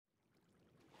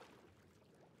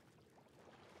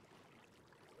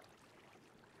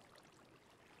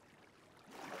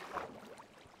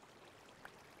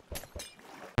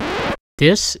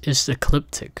This is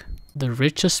Ecliptic, the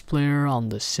richest player on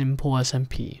the Simple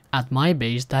SMP, at my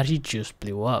base that he just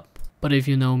blew up. But if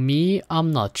you know me, I'm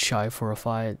not shy for a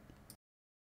fight.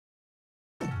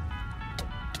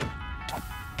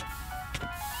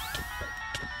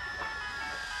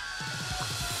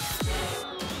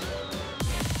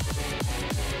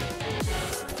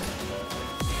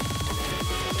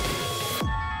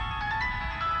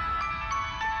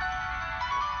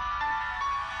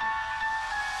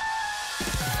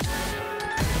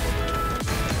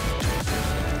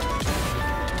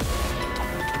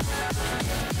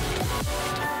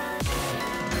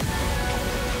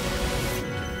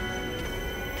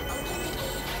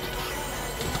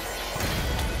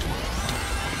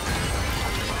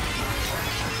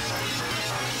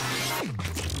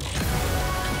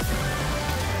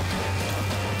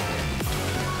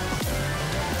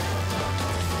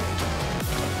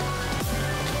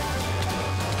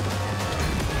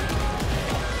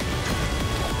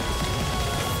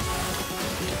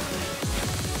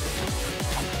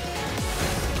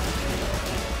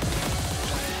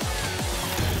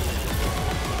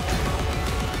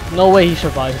 No way he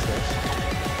survives this.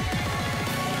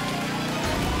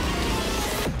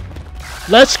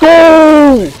 Let's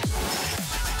go!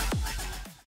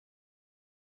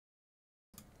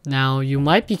 Now, you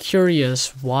might be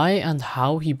curious why and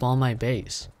how he bombed my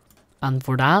base. And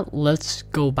for that, let's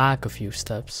go back a few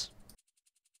steps.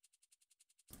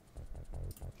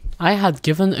 I had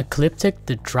given Ecliptic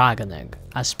the Dragon Egg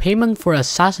as payment for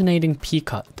assassinating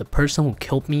Pika, the person who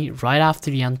killed me right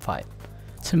after the end fight.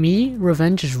 To me,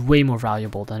 revenge is way more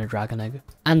valuable than a Dragon Egg.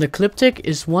 And Ecliptic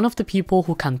is one of the people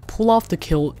who can pull off the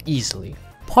kill easily.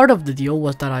 Part of the deal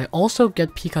was that I also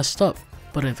get Pika's stuff,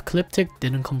 but Ecliptic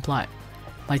didn't comply.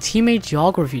 My teammate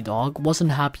Geography Dog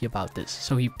wasn't happy about this,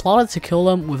 so he plotted to kill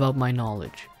him without my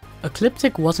knowledge.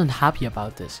 Ecliptic wasn't happy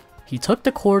about this. He took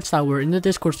the cords that were in the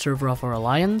Discord server of our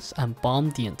alliance and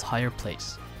bombed the entire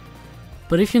place.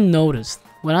 But if you noticed,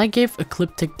 when I gave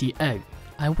Ecliptic the egg,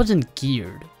 I wasn't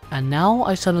geared. And now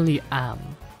I suddenly am.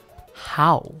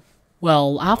 How?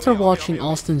 Well, after watching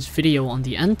Austin's video on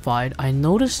the end fight, I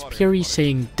noticed Piri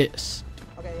saying this.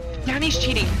 Danny's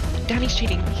cheating. Danny's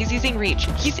cheating. He's using reach.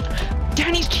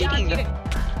 Danny's cheating.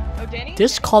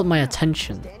 This caught my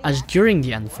attention, as during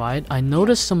the end fight, I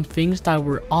noticed some things that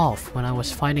were off when I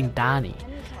was fighting Danny.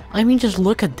 I mean, just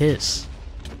look at this.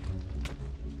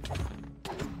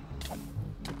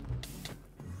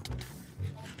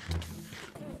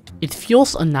 It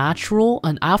feels unnatural,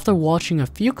 and after watching a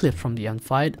few clips from the end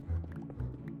fight...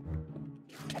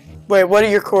 Wait, what are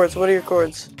your chords? What are your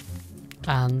chords?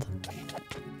 And...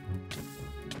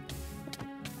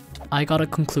 I got a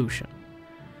conclusion.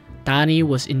 Danny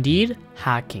was indeed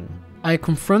hacking. I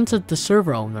confronted the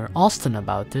server owner, Austin,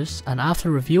 about this, and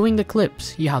after reviewing the clips,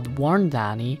 he had warned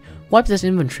Danny, wiped his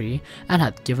inventory, and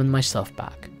had given my stuff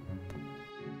back.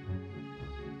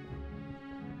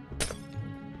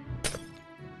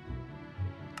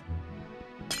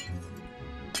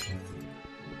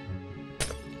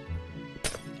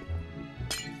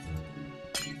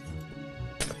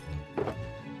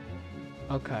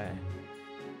 Okay.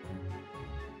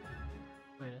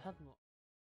 Wait, it had more.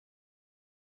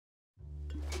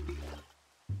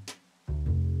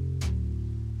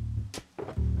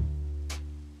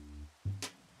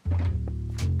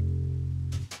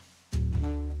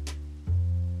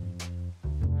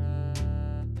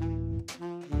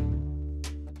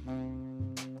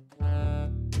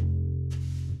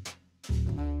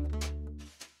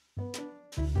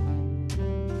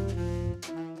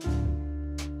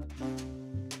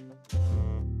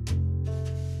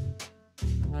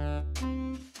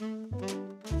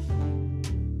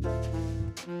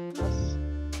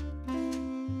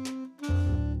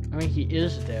 I mean, he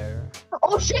is there.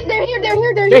 Oh shit, they're here.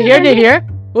 They're here.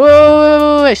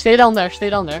 Wait, stay down there, stay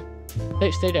there.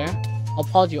 I'll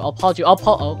pause you, oh,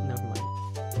 never mind.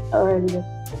 Alright, good.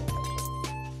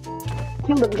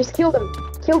 Kill them, just kill them.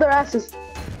 Kill their asses.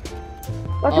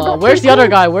 Where's the other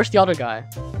guy?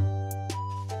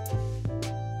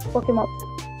 Fuck him up.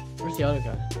 Where's the other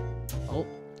guy? Oh,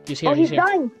 he's here, Oh, he's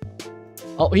dying.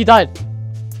 Oh, he died.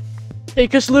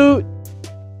 Take his loot.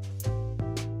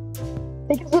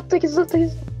 Take his loot.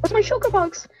 Where's my sugar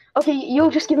box? Okay, you'll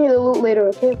just give me the loot later,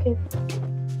 okay?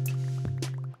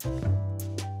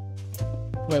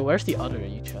 Wait, where's the other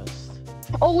chest?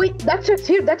 Oh wait, Dexter's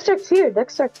here.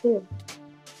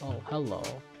 Oh, hello.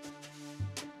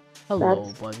 Hello,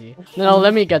 That's... buddy. No,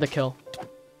 let me get the kill.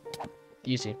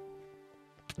 Easy.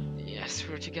 Yes,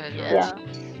 we're together. Yeah.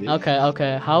 Okay.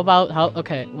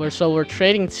 Okay, we're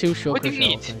trading 2 shulker What do you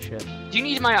shells need? and shit. Do you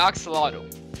need my axolotl?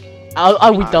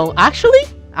 We don't. Actually,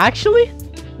 Actually?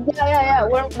 Yeah.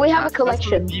 We have a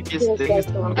collection. No,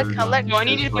 I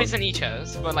need you to place in each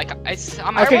chest, but like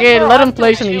I'm Okay, remember let him I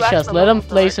place in told each you chest. after Let him level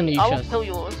place in three. each I will chest. kill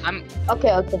yours.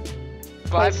 Okay.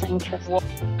 But I've, Place in chest. well,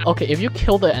 Okay, if you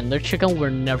kill the Ender Chicken, we're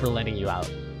never letting you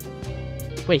out.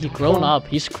 Wait, he's grown up.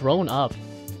 He's grown up.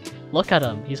 Look at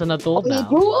him. He's an adult He now.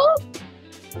 grew up.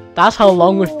 That's how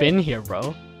long we've been here,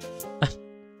 bro.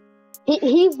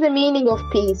 He's the meaning of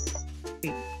peace.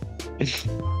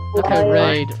 Okay,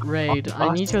 Raid. I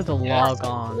need you to log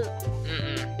on.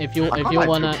 mm-mm.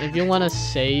 If you wanna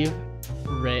save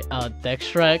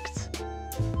Dextract.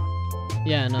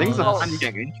 Yeah, no. Things are that's- finally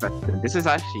getting interesting. This is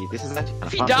actually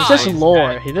If he fun. dies, This is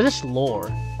lore. This is lore.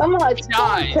 Come on, it's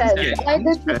dies. content. I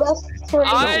did the best for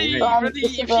If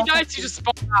he dies, you just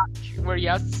spawn back where he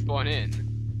has to spawn in.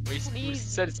 Where he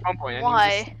said his spawn point.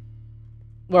 Why?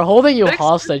 We're holding you Dex-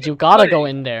 hostage. You gotta go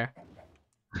in there.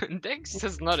 Dex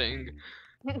says nothing.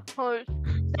 Oh,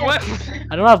 What?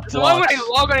 I don't have So why would blocks.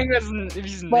 I log on if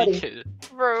he's Buddy. naked?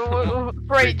 bro,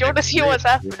 wait, do you want to see what's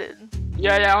happening?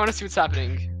 Yeah, I want to see what's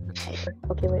happening.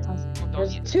 Okay, wait. Don't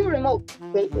There's you- 2 remote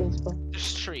gateways, bro.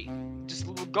 There's 3. Just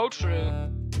go through.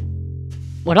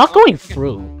 We're not going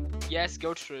through. Yes,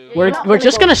 go through. We're not we're gonna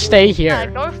just go gonna through. stay Yeah,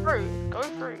 here. go through. Go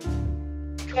through.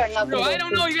 You're not No, gonna I go don't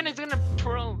through. know. You're gonna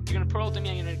twirl. You're gonna twirl to me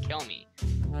and you're gonna kill me.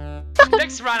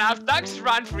 Dex ran out. Dex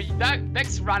ran free.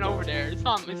 Dex ran over there. It's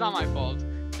not my fault.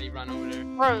 They ran over there.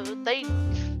 Bro, they.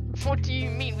 What do you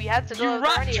mean? We had to go You over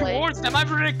ran anyway. towards them. I've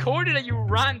recorded that you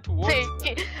ran towards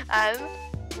them. And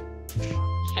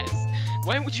Yes.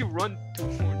 Why would you run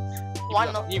towards? Why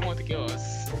not? You want to kill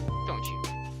us, don't you?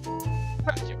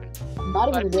 I'm joking.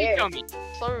 Not But even please there. kill me.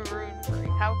 so rude,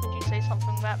 bro. How could you say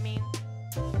something that mean?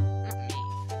 Not me.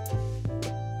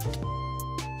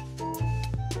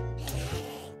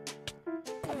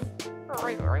 Bro,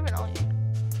 where even are you?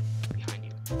 Behind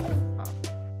you.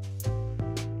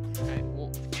 Okay.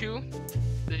 Well, 2.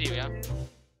 The deal, yeah.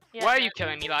 Yeah, Why are you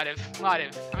killing me, Ladiv?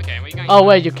 Okay, what are you going? Oh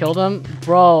wait, you killed him,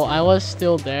 bro. I was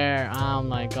still there. Oh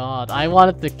my god, I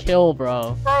wanted to kill,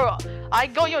 bro. Bro, I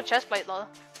got your chest plate though.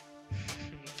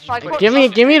 Like, what- Give me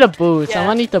the boots. I Yeah.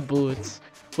 want to eat the boots.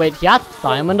 Wait, he had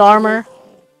diamond armor.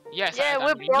 Yes. Yeah, I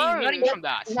we're not even bros. from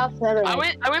that. Not better. I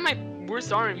went my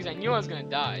worst armor because I knew I was gonna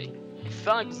die. I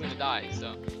felt like I was gonna die,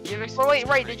 so. Bro,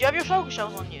 wait, did you have your shulker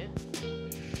shells on you?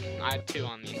 I had 2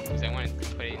 on me because I wanted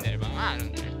to put it in there, but I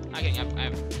don't know. I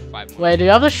have 5 more. Wait, do you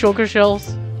have the shulker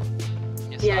shells?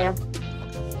 Yes, Yeah.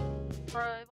 Bro,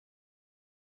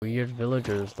 Weird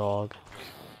villagers, dog.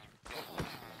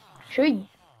 Should we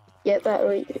get that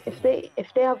right? If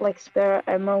they have like spare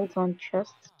emeralds on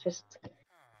chests, just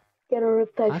get a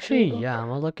rip type. Actually, shulker. yeah, I'm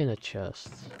gonna look in the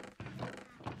chest.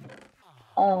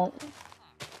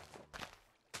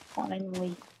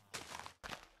 Finally.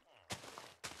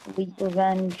 Sweet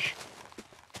revenge.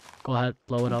 Go ahead,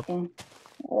 blow it up. Okay.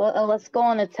 Well, let's go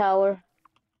on a tower.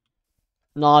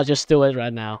 No, just do it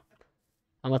right now.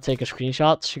 I'm gonna take a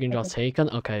screenshot. Screenshot taken.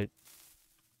 Okay.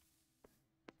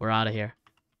 We're out of here.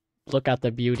 Look at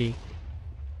the beauty.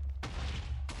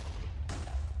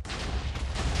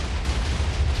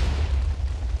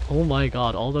 Oh my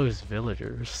god, all those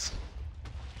villagers.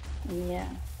 Yeah.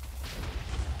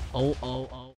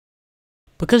 Oh.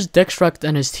 Because Dextract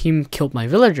and his team killed my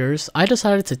villagers, I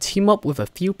decided to team up with a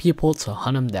few people to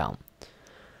hunt him down.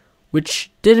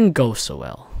 Which didn't go so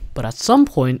well, but at some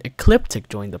point Ecliptic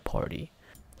joined the party.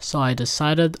 So I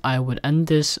decided I would end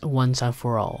this once and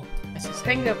for all.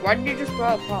 Hang up, why did you just throw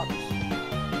out pops?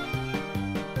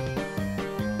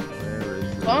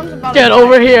 Someone's about Get to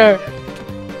over die. here!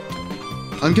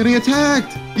 I'm getting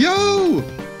attacked! Yo!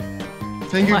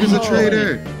 Tanker is a Oh.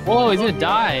 traitor! Whoa, he's gonna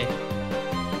die.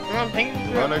 Thank you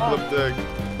for Run your pops. Ecliptic.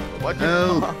 What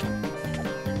Help!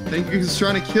 Tanker is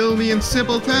trying to kill me in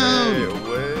Simple Town!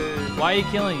 Wait. Why are you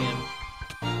killing him?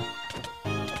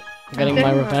 I'm getting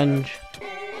my revenge.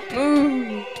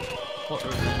 Move! What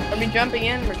Are we jumping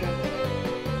in? We're jumping.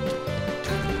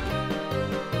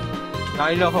 Now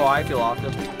you know how I feel after.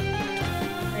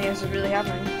 I guess it's really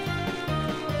happening.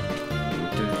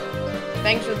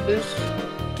 Thanks for the boost.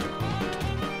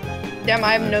 Damn,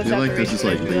 I have no I feel like this is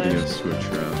like saturation leading after us to a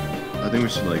trap. I think we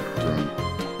should like run.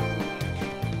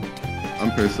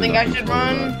 I'm personally Think not I should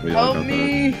controlling run? that. What do you Help like about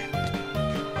me!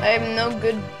 I have no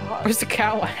good pops. Where's the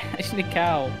cow? I just need a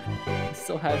cow. I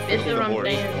still have. This is freaking what I'm horse.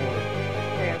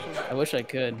 saying. I wish I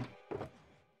could.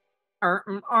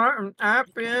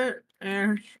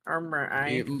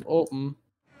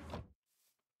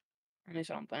 Let me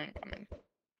something. I mean,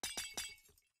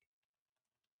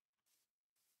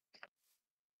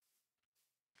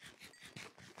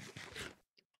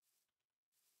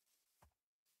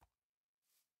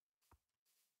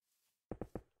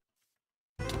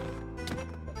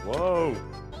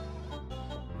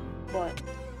 What?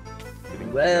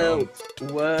 Getting Whoa. jumped.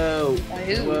 Whoa. By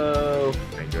who? Whoa.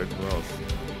 And good. Who else?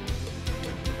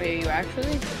 Wait, are you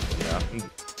actually? Yeah.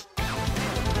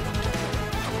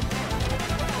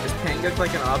 Is Panguk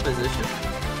like an opposition?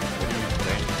 What do you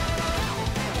think?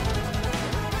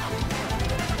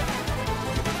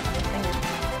 Dang it.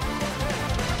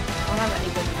 I don't have any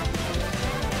good ones.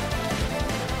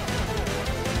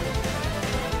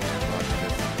 Watch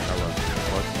this. Ella.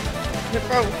 What? Yeah,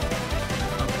 bro.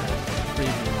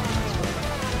 Preview on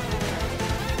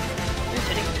Who's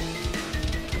hitting?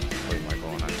 Wait, Michael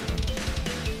on accident.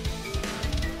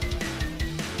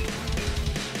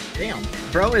 Damn.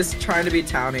 Bro is trying to be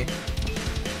towny.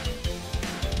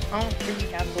 I don't really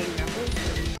have golden apples.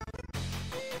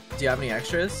 Do you have any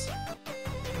extras?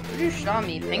 Who just shot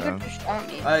me? Yeah. Panguk just shot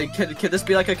me. Could this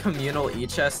be like a communal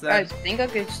e-chest then? Guys,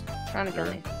 Panguk is trying to kill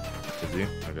me. Is he?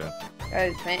 Okay.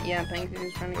 Guys, Panguk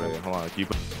is trying to kill Wait, me. hold on. Keep.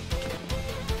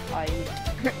 I...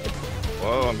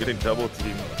 Whoa, I'm getting double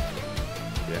teamed.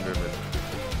 The Enderman.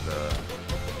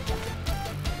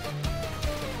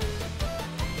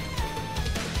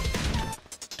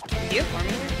 Do you have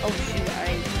farming here? Oh shoot, I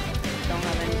don't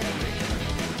have anything.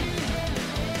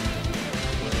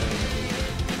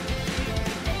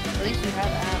 At least you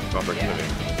have apps. Opportunity.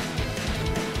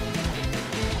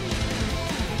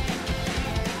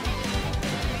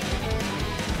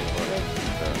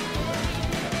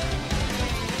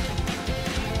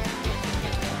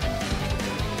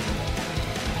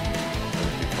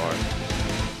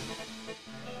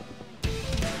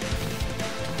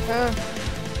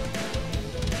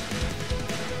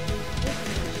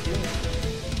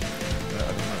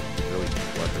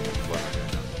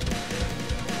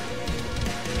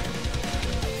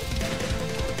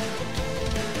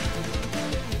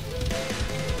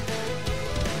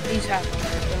 He's half on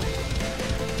it,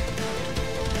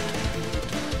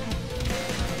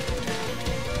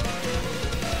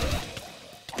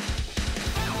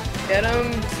 Get him!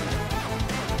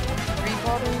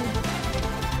 Recall him!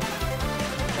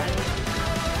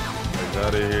 Get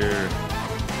out of here.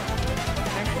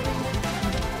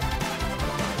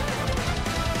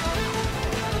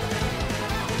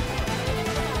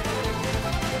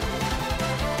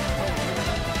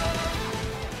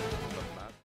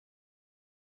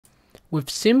 With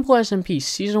Simple SMP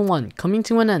Season 1 coming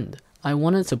to an end, I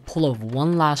wanted to pull off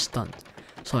one last stunt,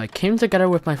 so I came together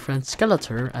with my friend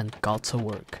Skeletor and got to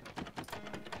work.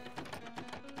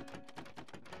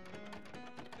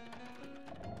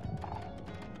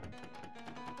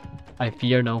 I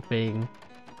fear no thing,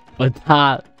 but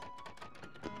that...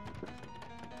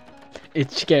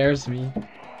 it scares me.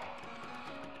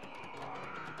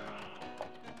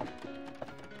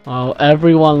 Oh,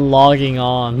 everyone logging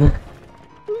on.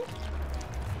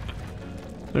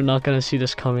 They're not gonna see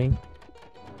this coming.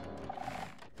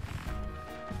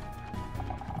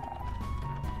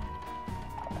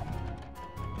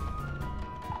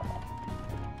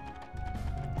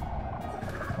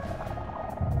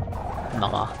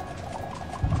 Nah.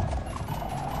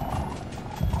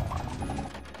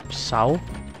 South?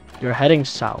 You're heading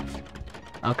south.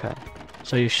 Okay.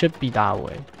 So you should be that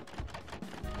way.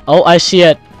 Oh, I see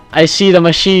it! I see the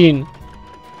machine!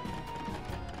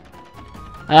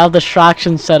 I have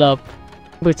distraction set up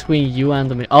between you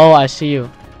and the oh, I see you.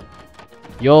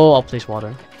 Yo, I'll place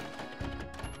water.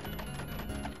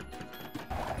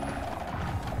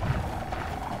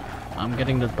 I'm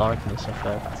getting the darkness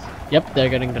effect. Yep, they're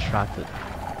getting distracted.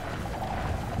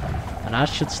 And that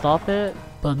should stop it.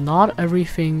 But not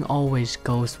everything always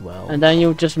goes well. And then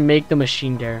you just make the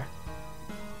machine there.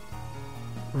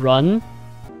 Run?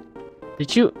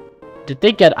 Did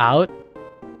they get out?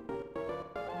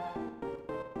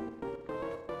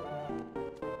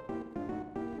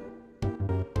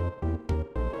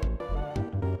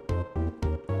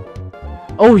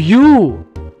 Oh, you!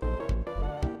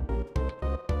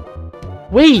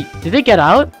 Wait, did they get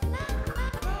out?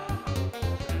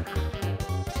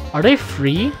 Are they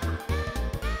free?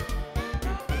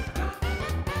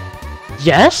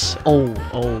 Yes?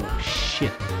 Oh shit.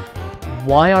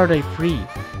 Why are they free?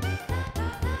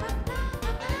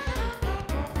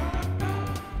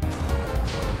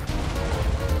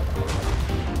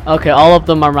 Okay, all of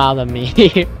them are mad at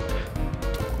me.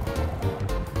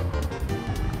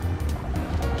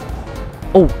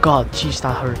 Oh god, jeez,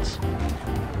 that hurts.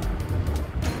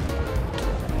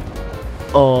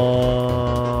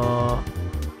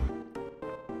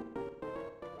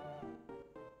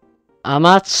 I'm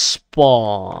at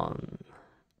spawn.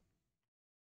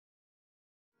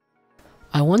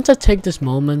 I want to take this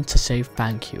moment to say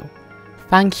thank you.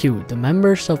 Thank you, the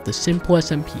members of the Simple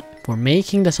SMP, for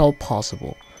making this all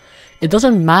possible. It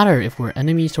doesn't matter if we're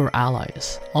enemies or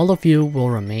allies, all of you will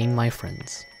remain my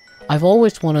friends. I've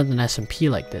always wanted an SMP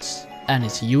like this, and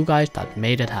it's you guys that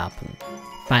made it happen.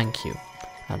 Thank you.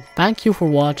 And thank you for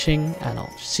watching, and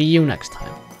I'll see you next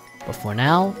time. But for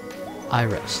now, I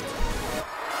rest.